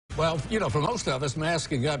Well, you know, for most of us,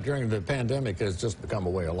 masking up during the pandemic has just become a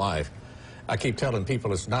way of life. I keep telling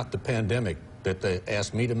people it's not the pandemic that they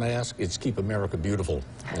asked me to mask, it's Keep America Beautiful.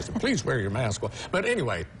 I said, please wear your mask. But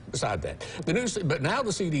anyway, beside that, but now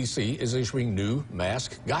the CDC is issuing new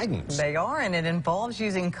mask guidance. They are, and it involves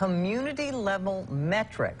using community-level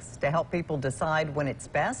metrics to help people decide when it's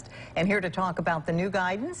best. And here to talk about the new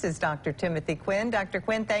guidance is Dr. Timothy Quinn. Dr.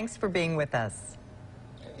 Quinn, thanks for being with us.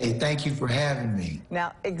 Hey, thank you for having me.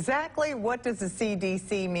 Now, exactly what does the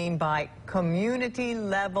CDC mean by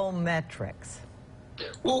community-level metrics?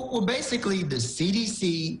 Well, basically, the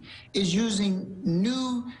CDC is using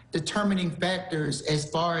new determining factors as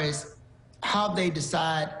far as how they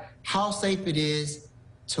decide how safe it is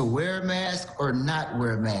to wear a mask or not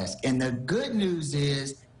wear a mask. And the good news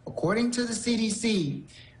is, according to the CDC,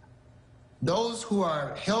 those who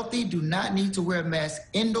are healthy do not need to wear a mask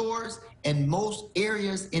indoors in most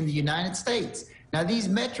areas in the United States. Now, these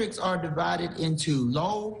metrics are divided into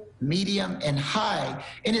low, medium, and high,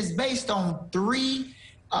 and it's based on three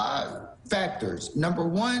factors. Number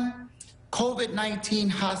one,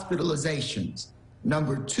 COVID-19 hospitalizations.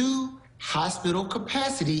 Number two, hospital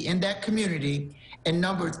capacity in that community. And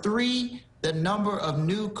number three, the number of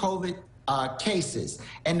new COVID cases.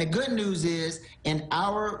 And the good news is, in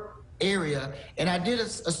our area, and I did a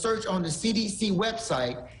search on the CDC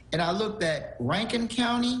website, and I looked at Rankin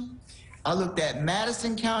County, I looked at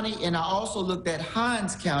Madison County, and I also looked at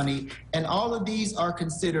Hines County, and all of these are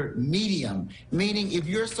considered medium, meaning if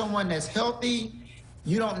you're someone that's healthy,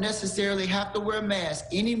 you don't necessarily have to wear a mask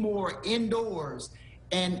anymore indoors,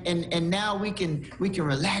 and now we can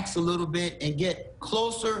relax a little bit and get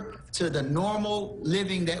closer to the normal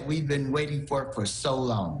living that we've been waiting for so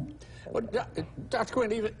long. Well, Dr.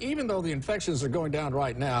 Quinn, even though the infections are going down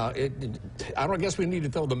right now, I don't guess we need to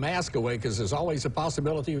throw the mask away because there's always a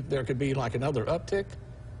possibility there could be like another uptick.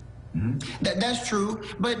 Mm-hmm. That's true,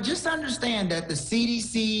 but just understand that the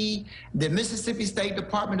CDC, the Mississippi State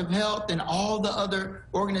Department of Health, and all the other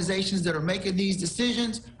organizations that are making these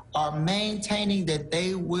decisions are maintaining that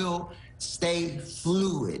they will stay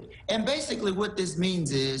fluid. And basically what this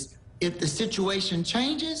means is, if the situation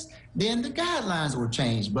changes, then the guidelines will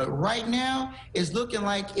change. But right now, it's looking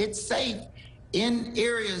like it's safe in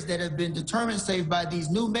areas that have been determined safe by these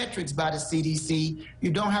new metrics by the CDC.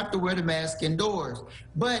 You don't have to wear the mask indoors.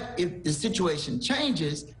 But if the situation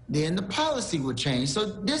changes, then the policy will change. So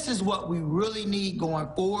this is what we really need going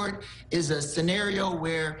forward, is a scenario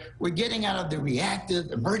where we're getting out of the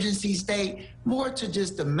reactive emergency state, more to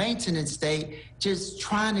just the maintenance state, just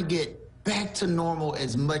trying to get back to normal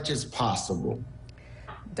as much as possible.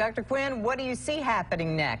 Dr. Quinn, what do you see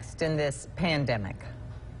happening next in this pandemic?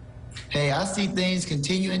 Hey, I see things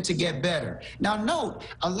continuing to get better. Now, note,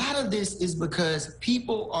 a lot of this is because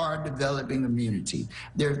people are developing immunity.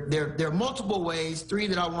 There are multiple ways, three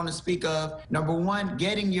that I want to speak of. Number one,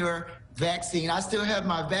 getting your vaccine. I still have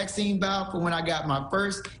my vaccine vial for when I got my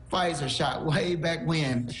first Pfizer shot way back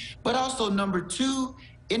when. But also, number two,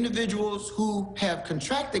 individuals who have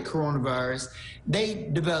contracted coronavirus, they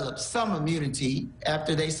develop some immunity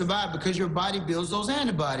after they survive because your body builds those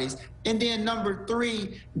antibodies. And then number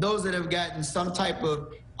three, those that have gotten some type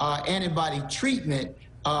of antibody treatment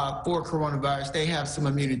for coronavirus, they have some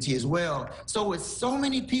immunity as well. So with so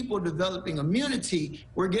many people developing immunity,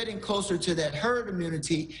 we're getting closer to that herd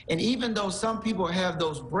immunity. And even though some people have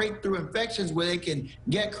those breakthrough infections where they can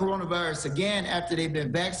get coronavirus again after they've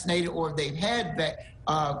been vaccinated or they've had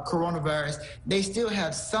coronavirus, they still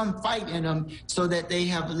have some fight in them so that they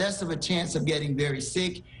have less of a chance of getting very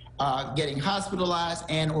sick, getting hospitalized,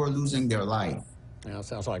 and or losing their life. Yeah,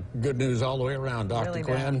 sounds like good news all the way around, Dr. Really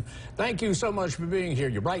Quinn. Thank you so much for being here.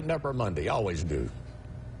 You brighten up our Monday. Always do.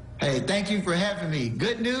 Hey, thank you for having me.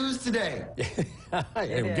 Good news today.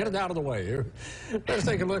 Hey, get it out of the way here. Let's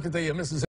take a look at the Mississippi